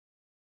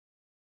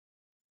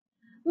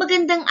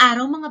Magandang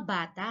araw mga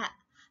bata!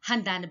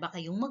 Handa na ba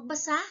kayong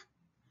magbasa?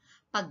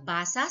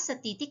 Pagbasa sa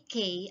Titik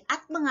K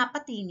at mga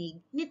patinig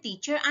ni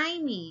Teacher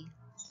Imee.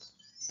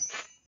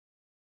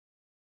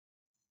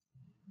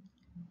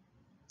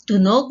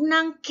 Tunog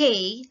ng K,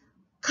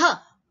 K.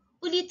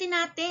 Ulitin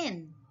natin.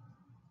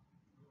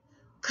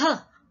 K,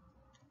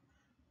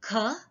 K,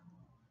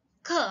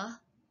 K,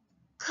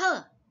 K.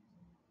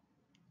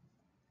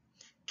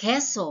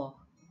 Keso.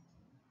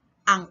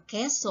 Ang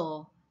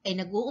keso ay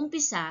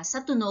nag-uumpisa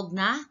sa tunog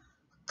na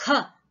K.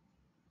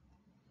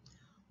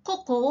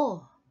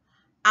 Kuko.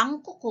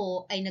 Ang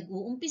kuko ay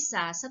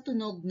nag-uumpisa sa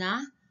tunog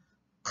na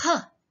K.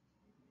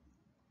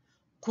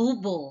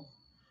 Kubo.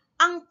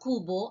 Ang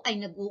kubo ay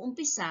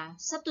nag-uumpisa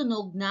sa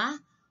tunog na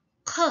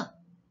K.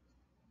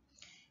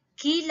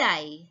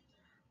 Kilay.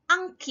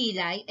 Ang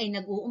kilay ay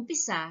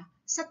nag-uumpisa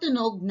sa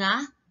tunog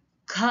na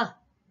K.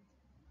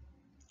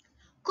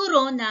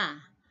 Korona.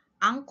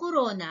 Ang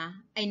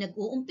korona ay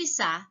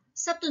nag-uumpisa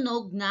sa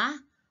tunog na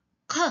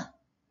K.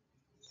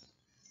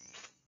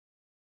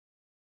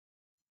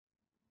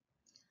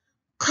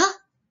 K,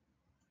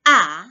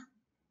 a,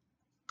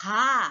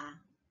 ka.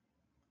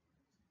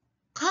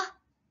 K,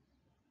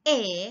 e,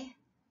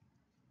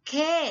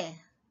 ke.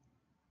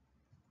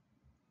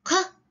 K,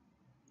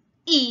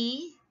 i,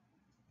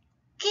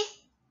 ki.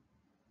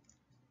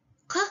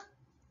 K,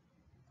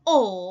 o,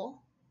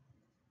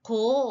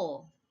 ko.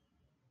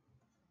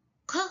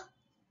 K,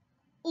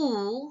 u,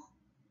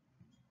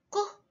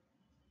 ko.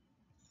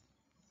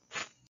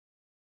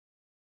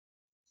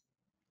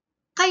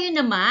 Kayo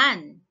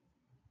naman.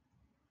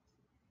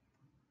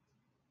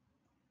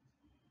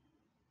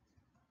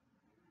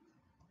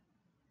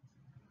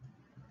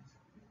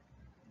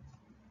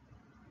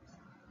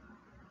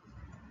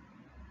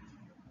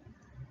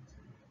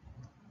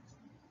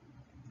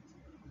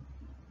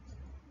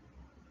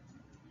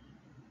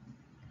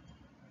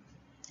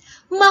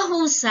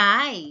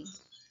 Mahusay.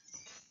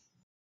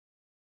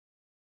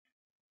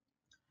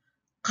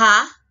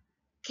 Ka,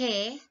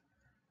 ke,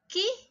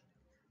 ki,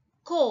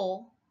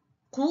 ko,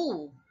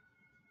 ku.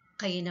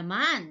 Kayo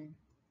naman.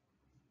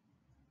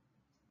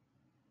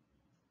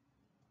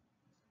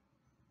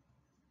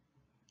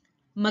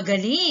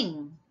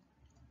 Magaling.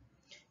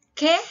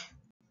 Ke,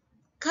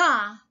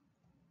 ka,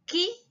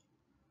 ki,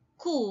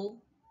 ku,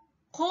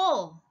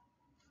 ko.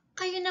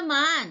 Kayo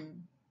naman.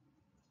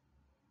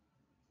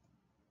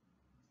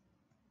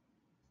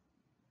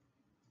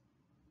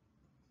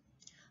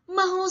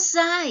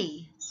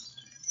 Mahusay.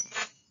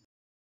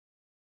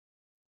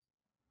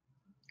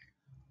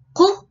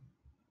 Ku,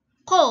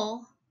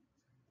 ko,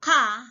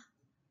 ka,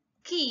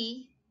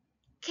 ki,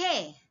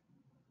 ke.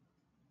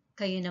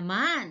 Kayo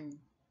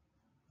naman.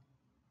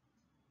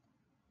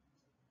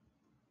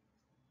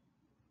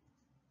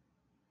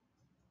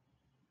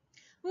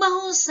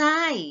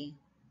 Mahusay.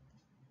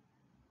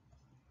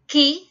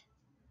 Ki,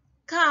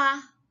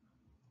 ka,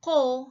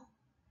 ko,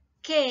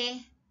 ke,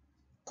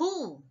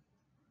 ku.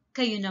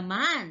 Kayo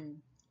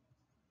naman.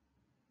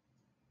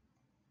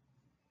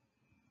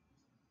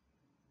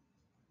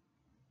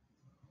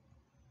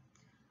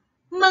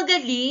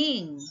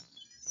 Magaling.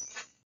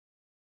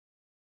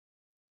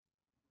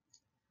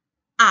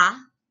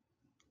 A,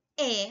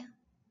 e,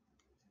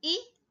 i,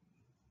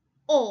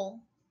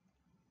 o,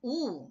 u.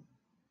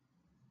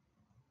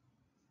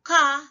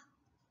 Ka,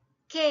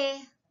 ke,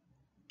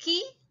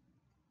 ki,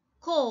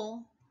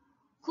 ko,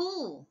 ku.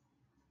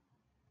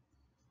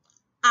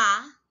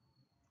 A,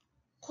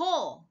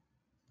 ko.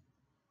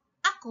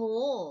 Ako.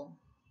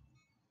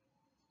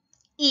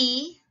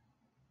 I,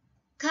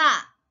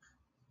 ka.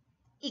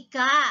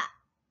 Ika.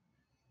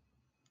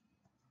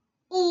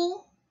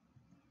 U,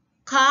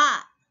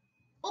 ka.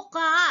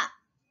 Uka.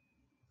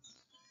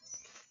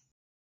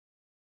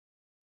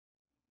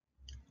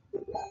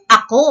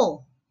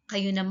 Ako.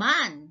 Kayo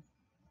naman.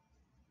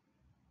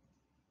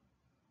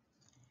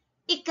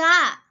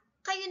 Ika.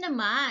 Kayo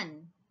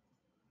naman.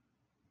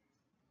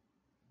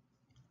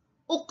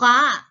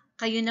 Uka.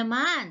 Kayo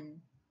naman.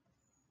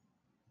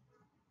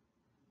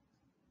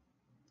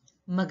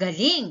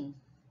 Magaling.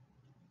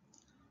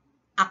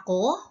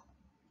 Ako,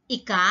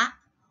 ika,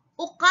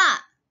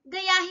 uka.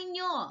 Gayahin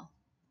nyo.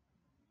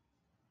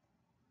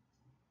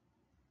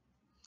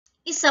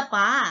 Isa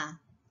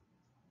pa.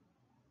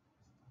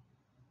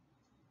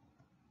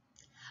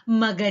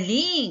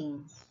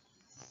 Magaling.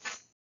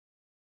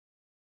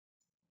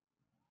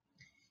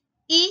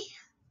 I,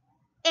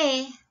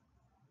 e,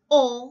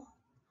 o,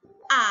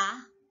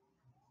 a,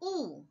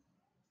 u.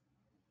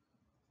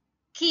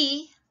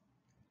 Ki,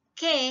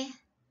 ke,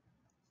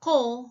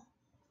 ko,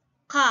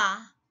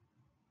 ka,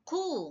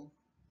 ku.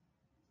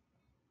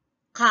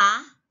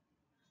 Ka,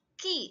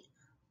 ki.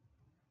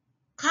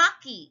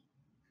 Kaki.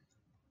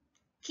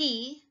 Ki,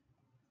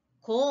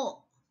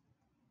 ko.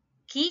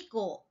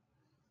 Kiko.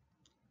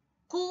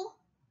 Ku,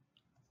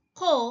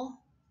 ko,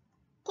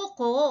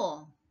 kuko.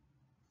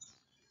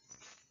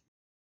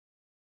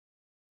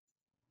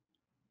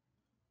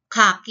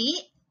 Kaki.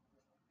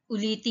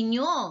 Ulitin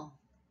nyo.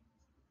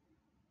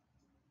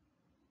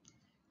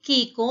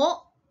 Kiko.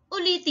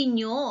 Ulitin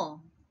nyo.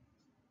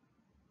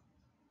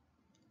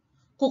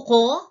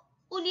 Kuko,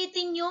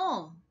 ulitin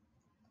nyo.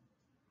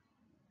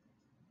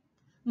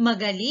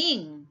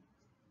 Magaling.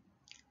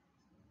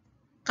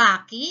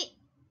 Kaki,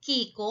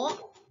 kiko,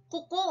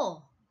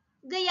 kuko.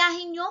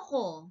 Gayahin nyo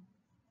ko.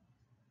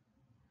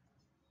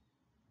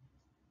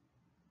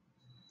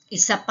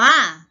 Isa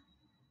pa.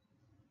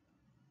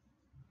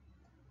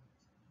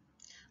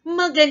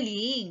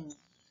 Magaling.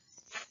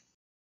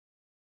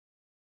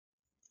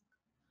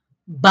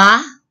 Ba,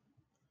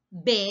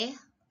 be,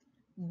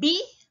 bi,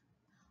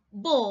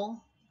 bo,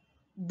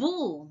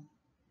 bu.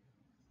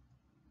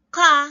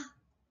 Ka,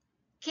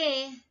 ke,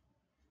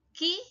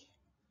 ki,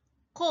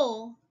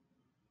 ko,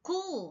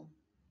 ku.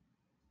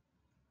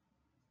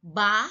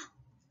 Ba,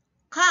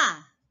 ka,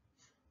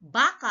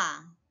 baka.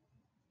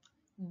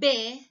 Be,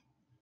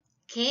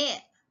 ke,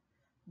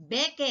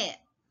 beke.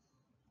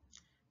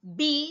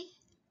 Bi,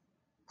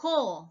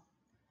 ko,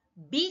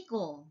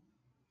 biko.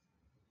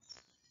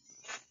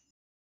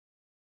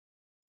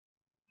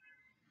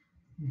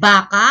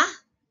 Baka,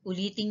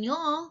 ulitin nyo.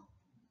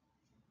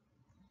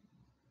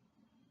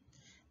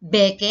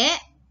 Beke,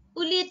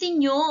 ulitin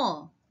nyo.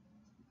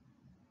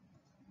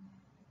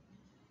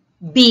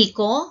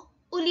 Biko,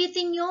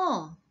 ulitin nyo.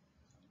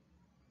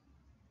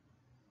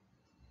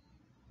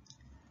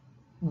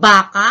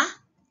 Baka,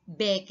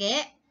 beke,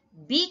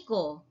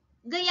 biko.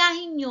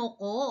 Gayahin nyo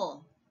ko.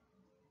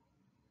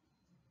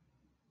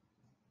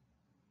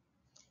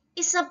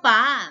 Isa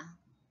pa.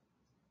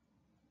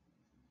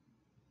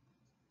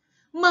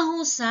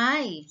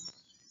 Mahusay.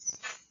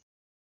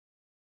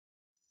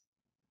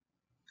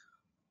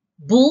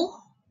 Bu,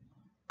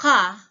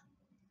 ka,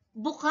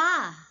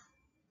 buka.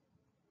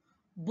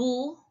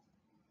 Bu,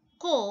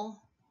 ko,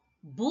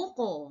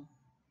 buko.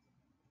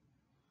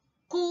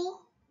 Ku,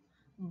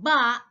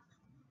 ba,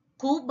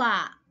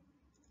 kuba.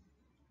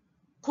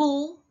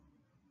 Ku,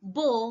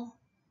 bo,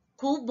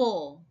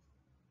 kubo.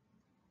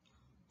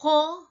 Ko,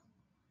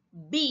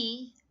 bi,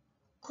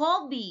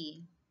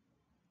 kobi.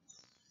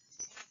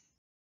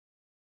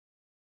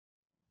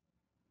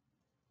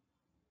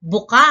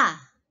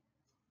 Buka.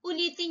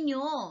 Ulitin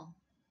nyo.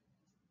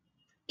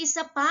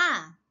 Isa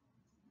pa.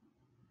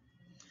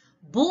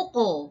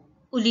 Buko.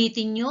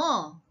 Ulitin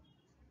nyo.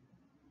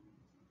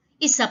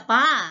 Isa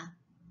pa.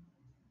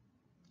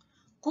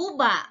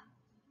 Kuba.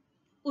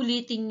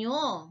 Ulitin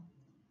nyo.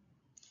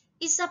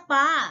 Isa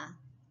pa.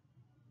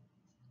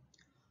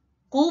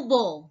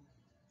 Kubo.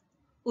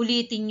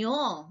 Ulitin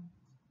nyo.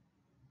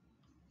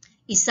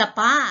 Isa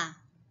pa.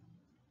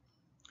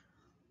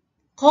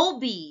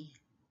 Kobe.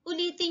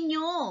 Ulitin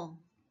nyo.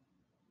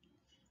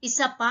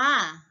 Isa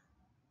pa.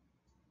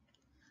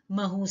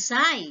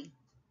 Mahusay.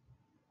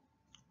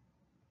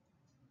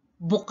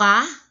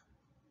 Buka,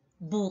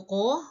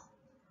 buko,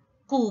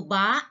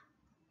 kuba,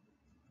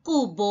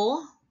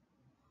 kubo,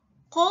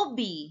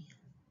 kobi.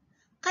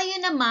 Kayo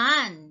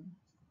naman.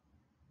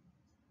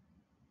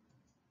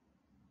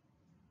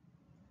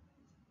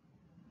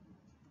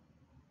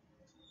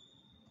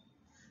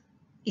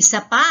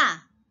 Isa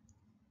pa.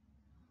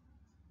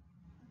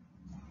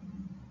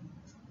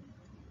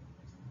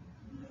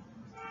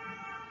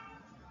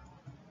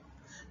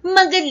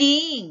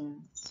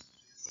 Magaling.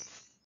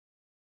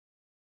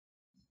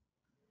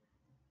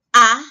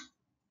 A,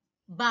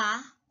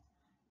 ba,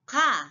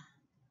 ka.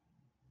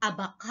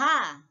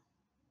 Abaka.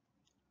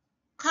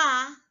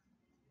 Ka,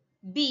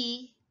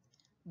 bi,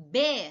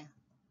 be.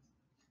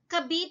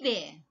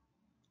 Kabibe.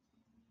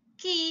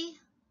 Ki,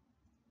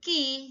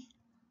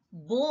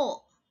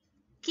 bo.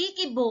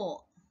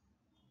 Kikibo.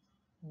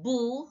 Bu,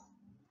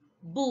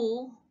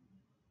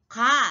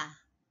 ka.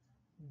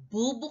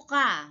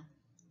 Bubuka.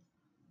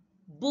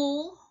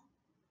 Bu,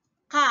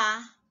 ka,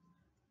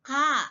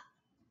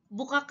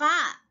 bukaka.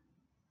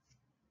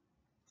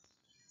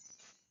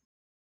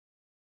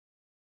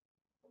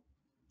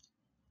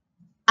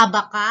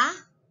 Abaka,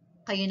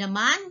 kayo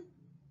naman.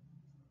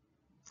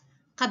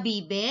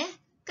 Kabibe,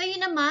 kayo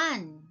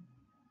naman.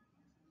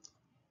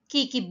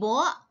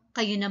 Kikibo,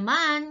 kayo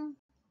naman.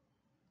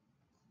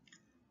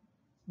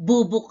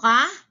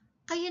 Bubuka,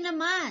 kayo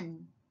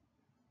naman.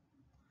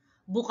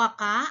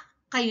 Bukaka,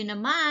 kayo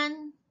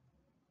naman.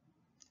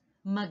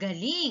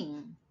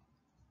 Magaling.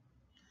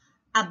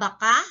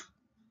 Abaka,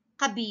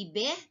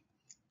 kabibe,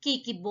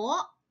 kikibo,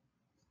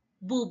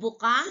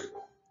 bubuka,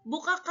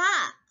 bukaka.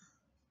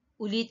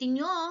 Ulitin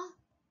nyo.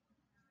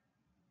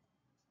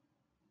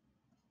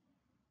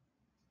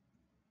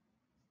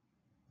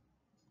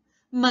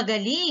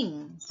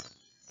 Magaling.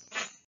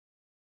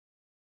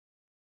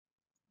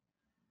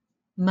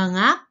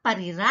 Mga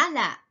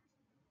parirala.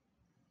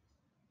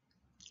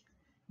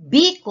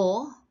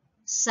 Biko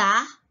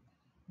sa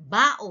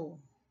bao.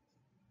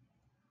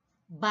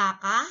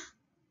 Baka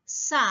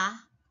sa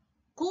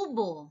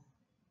kubo.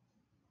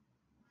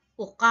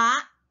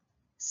 Uka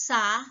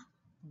sa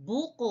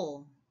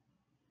buko.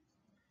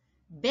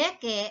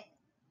 Beke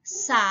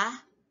sa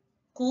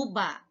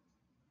kuba.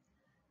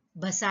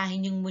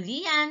 Basahin yung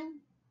muli yan.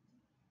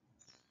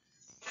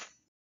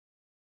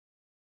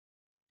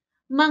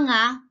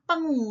 Mga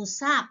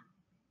pangungusap.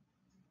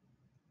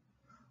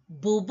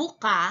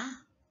 Bubuka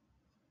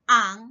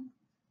ang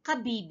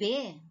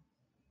kabibe.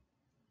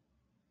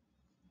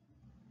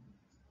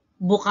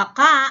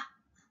 Bukaka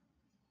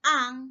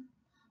ang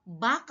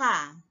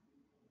baka.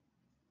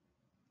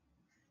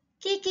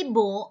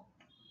 Kikibo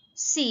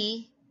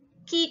si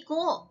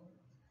Kiko.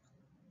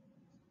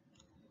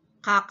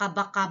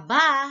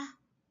 Kakabakaba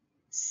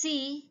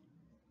si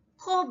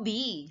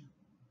Kobe.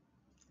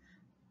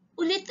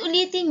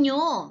 Ulit-ulitin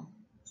nyo.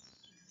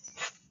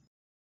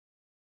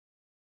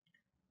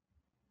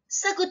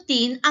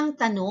 Sagutin ang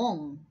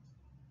tanong.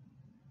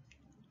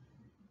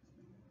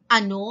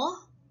 Ano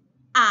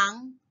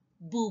ang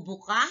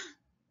bubuka?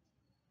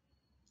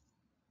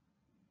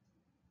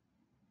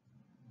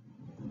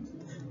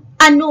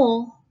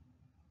 Ano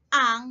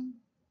ang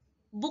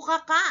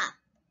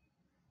bukaka?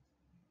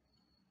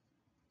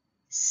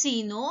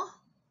 Sino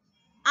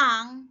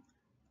ang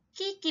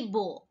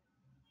kikibo?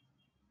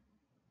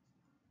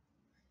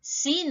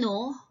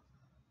 Sino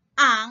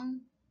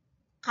ang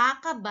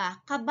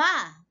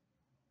kakaba-kaba?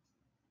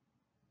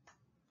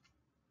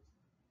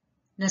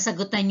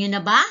 Nasagutan niyo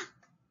na ba?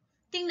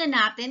 Tingnan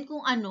natin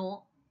kung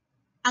ano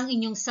ang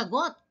inyong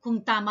sagot, kung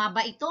tama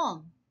ba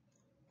ito.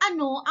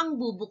 Ano ang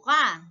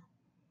bubuka?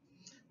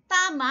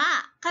 Tama,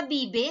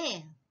 kabibe.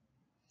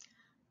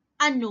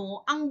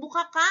 Ano ang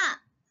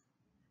bukaka?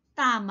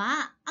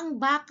 Tama, ang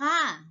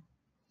baka.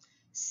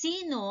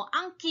 Sino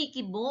ang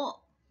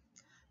kikibo?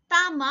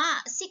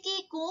 Tama, si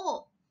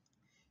Kiko.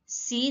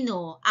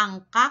 Sino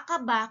ang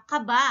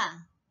kakaba-kaba?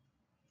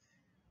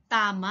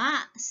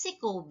 Tama, si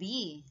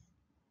Kobe.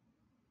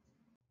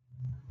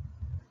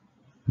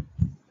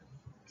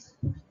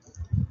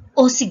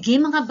 O sige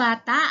mga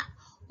bata,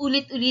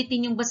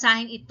 ulit-ulitin yung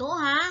basahin ito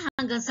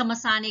hanggang sa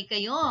masanay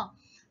kayo.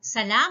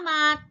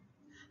 Salamat!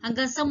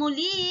 Hanggang sa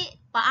muli,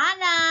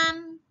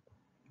 paalam!